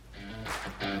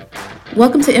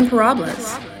Welcome to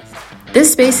Imparables.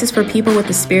 This space is for people with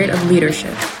the spirit of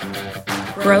leadership.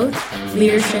 Growth,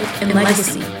 leadership, and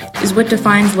legacy is what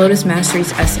defines Lotus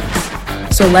Mastery's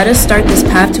essence. So let us start this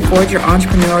path to forge your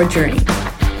entrepreneurial journey.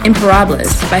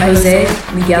 Imparables by Jose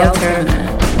Miguel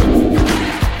Terramona.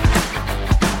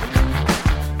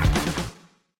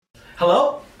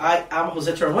 Hello, I am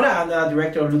Jose Terramona. I'm the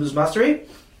director of Lotus Mastery.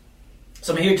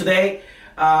 So I'm here today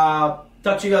talk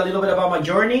to you a little bit about my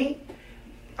journey.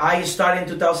 I started in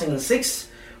 2006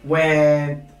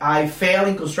 when I failed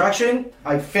in construction,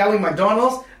 I failed in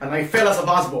McDonald's, and I failed as a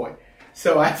busboy.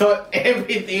 So I thought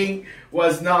everything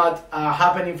was not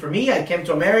happening for me. I came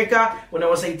to America when I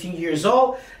was 18 years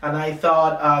old, and I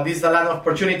thought this is the land of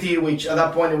opportunity, which at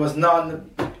that point it was not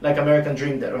like American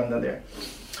dream that ran there.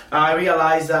 I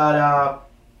realized that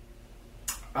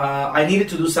I needed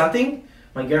to do something.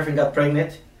 My girlfriend got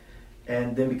pregnant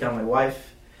and then became my wife.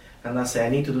 And I said, I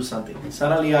need to do something.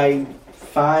 Suddenly I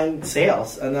find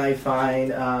sales and I find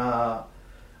a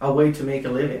way to make a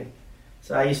living.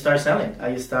 So I start selling.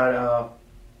 I start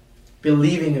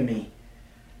believing in me.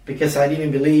 Because I didn't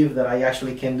believe that I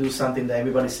actually can do something that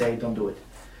everybody said, don't do it.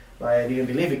 But I didn't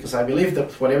believe it because I believed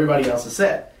what everybody else has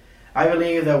said. I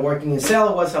believe that working in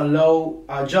sales was a low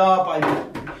job.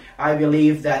 I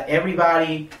believe that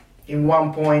everybody in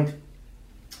one point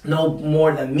know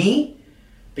more than me.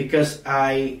 Because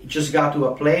I just got to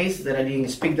a place that I didn't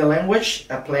speak the language,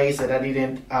 a place that I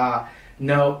didn't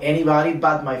know anybody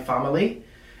but my family,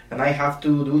 and I have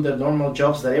to do the normal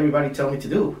jobs that everybody tell me to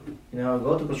do. You know,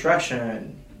 go to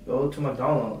construction, go to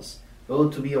McDonald's, go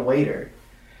to be a waiter.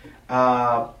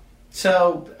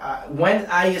 So when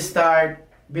I start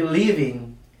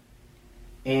believing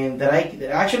in that I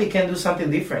actually can do something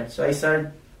different, so I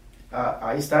start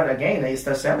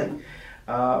selling.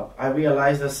 I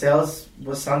realized that sales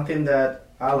was something that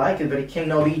I like it, but it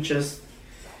cannot be just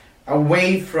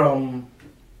away from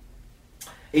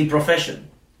a profession,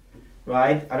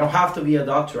 right? I don't have to be a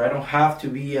doctor. I don't have to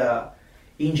be an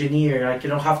engineer. I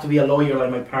don't have to be a lawyer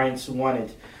like my parents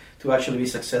wanted to actually be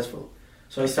successful.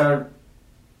 So I started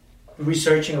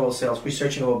researching about sales,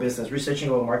 researching about business, researching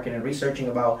about marketing, researching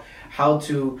about how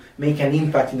to make an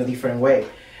impact in a different way.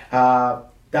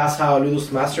 That's how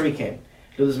Lotus Mastery came.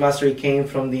 Lotus Mastery came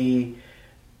from the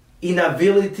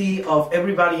inability of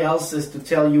everybody else's to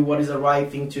tell you what is the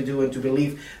right thing to do and to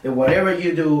believe that whatever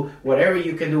you do, whatever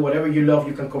you can do, whatever you love,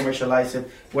 you can commercialize it.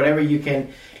 Whatever you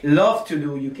can love to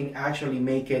do, you can actually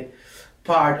make it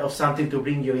part of something to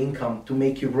bring you income, to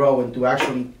make you grow, and to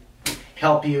actually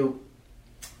help you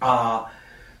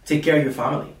take care of your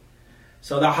family.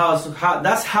 So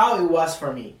that's how it was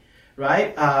for me,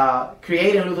 right?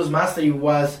 Creating Lotus Mastery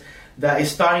was the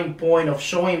starting point of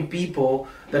showing people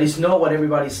that it's not what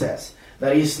everybody says.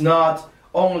 That it's not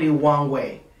only one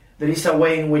way. There is a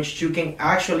way in which you can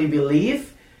actually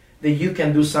believe that you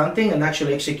can do something and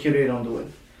actually execute it on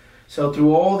doing. So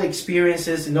through all the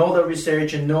experiences and all the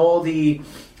research and all the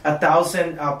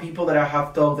 1,000 people that I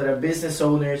have talked that are business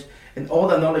owners and all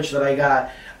the knowledge that I got,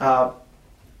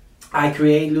 I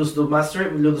create Lotus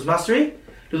Mastery.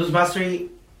 Lotus Mastery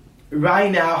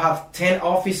right now have 10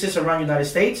 offices around the United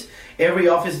States. Every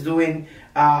office doing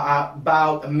about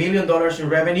 $1 million in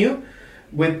revenue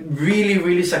with really,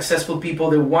 really successful people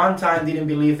that one time didn't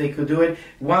believe they could do it.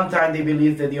 One time they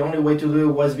believed that the only way to do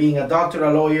it was being a doctor,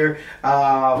 a lawyer,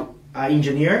 an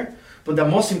engineer. But the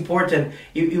most important,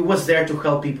 it was there to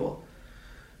help people.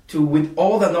 With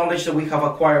all the knowledge that we have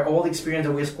acquired, all the experience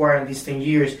that we acquired in these 10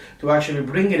 years, to actually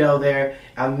bring it out there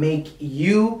and make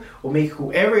you or make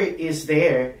whoever is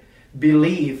there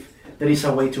believe there is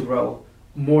a way to grow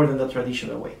more than the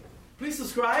traditional way. Please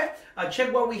subscribe.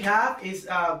 Check what we have. It's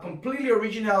completely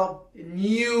original,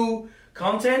 new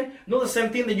content. Not the same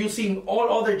thing that you see in all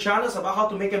other channels about how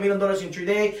to make $1 million in 3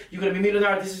 days. You're going to be a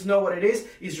millionaire. This is not what it is.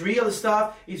 It's real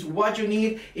stuff. It's what you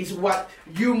need. It's what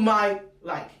you might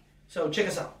like. So check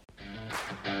us out.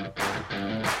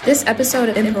 This episode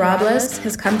of Imparables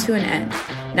has come to an end.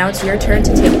 Now it's your turn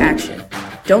to take action.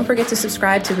 Don't forget to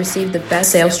subscribe to receive the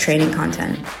best sales training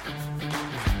content.